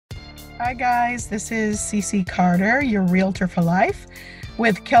Hi guys, this is Cece Carter, your Realtor for Life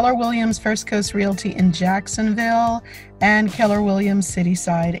with Keller Williams First Coast Realty in Jacksonville and Keller Williams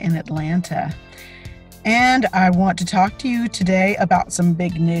Cityside in Atlanta. And I want to talk to you today about some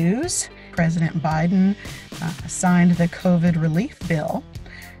big news. President Biden signed the COVID relief bill.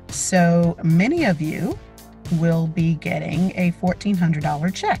 So many of you will be getting a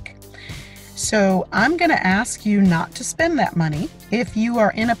 $1,400 check. So I'm going to ask you not to spend that money. If you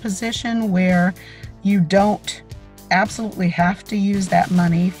are in a position where you don't absolutely have to use that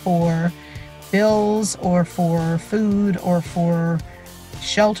money for bills or for food or for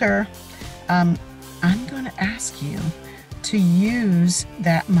shelter, I'm going to ask you to use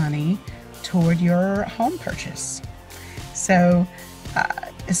that money toward your home purchase. So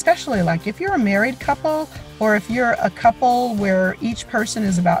especially like if you're a married couple or if you're a couple where each person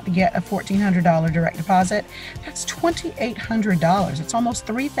is about to get a $1,400 direct deposit, that's $2,800. It's almost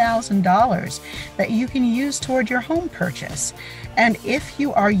 $3,000 that you can use toward your home purchase. And if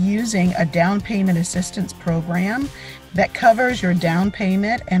you are using a down payment assistance program that covers your down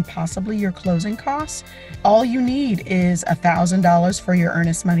payment and possibly your closing costs, all you need is $1,000 for your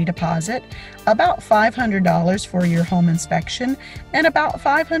earnest money deposit, about $500 for your home inspection, and about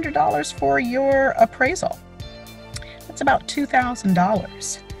 $500 for your appraisal. That's about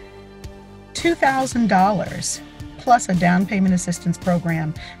 $2,000. $2,000 plus a down payment assistance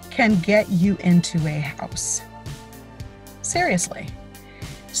program can get you into a house. Seriously.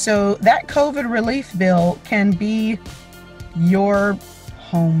 So that COVID relief bill can be your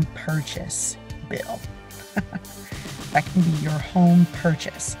home purchase bill. That can be your home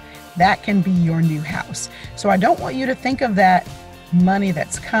purchase. That can be your new house. So I don't want you to think of that money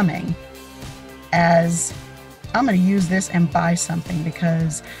that's coming as I'm going to use this and buy something,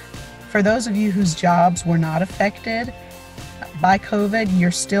 because for those of you whose jobs were not affected by COVID,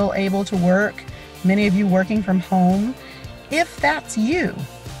 you're still able to work. Many of you working from home. If that's you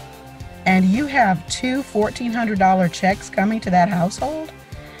and you have two $1,400 checks coming to that household,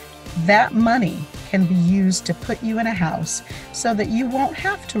 that money can be used to put you in a house so that you won't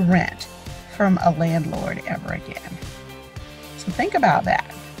have to rent from a landlord ever again. So think about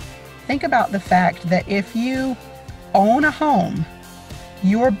that. Think about the fact that if you own a home,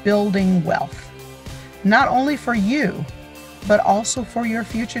 you're building wealth, not only for you, but also for your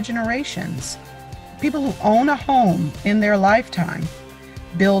future generations. People who own a home in their lifetime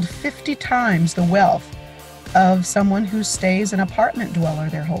build 50 times the wealth of someone who stays an apartment dweller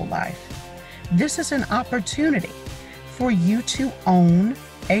their whole life. This is an opportunity for you to own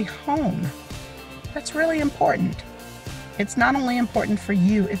a home. That's really important. It's not only important for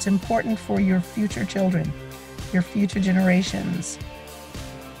you, it's important for your future children, your future generations.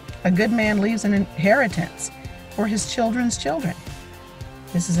 A good man leaves an inheritance for his children's children.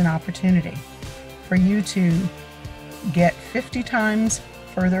 This is an opportunity for you to get 50 times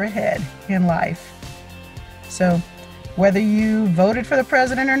further ahead in life. So whether you voted for the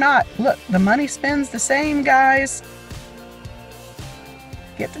president or not, look, the money spends the same, guys.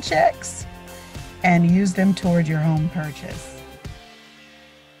 Get the checks and use them toward your home purchase.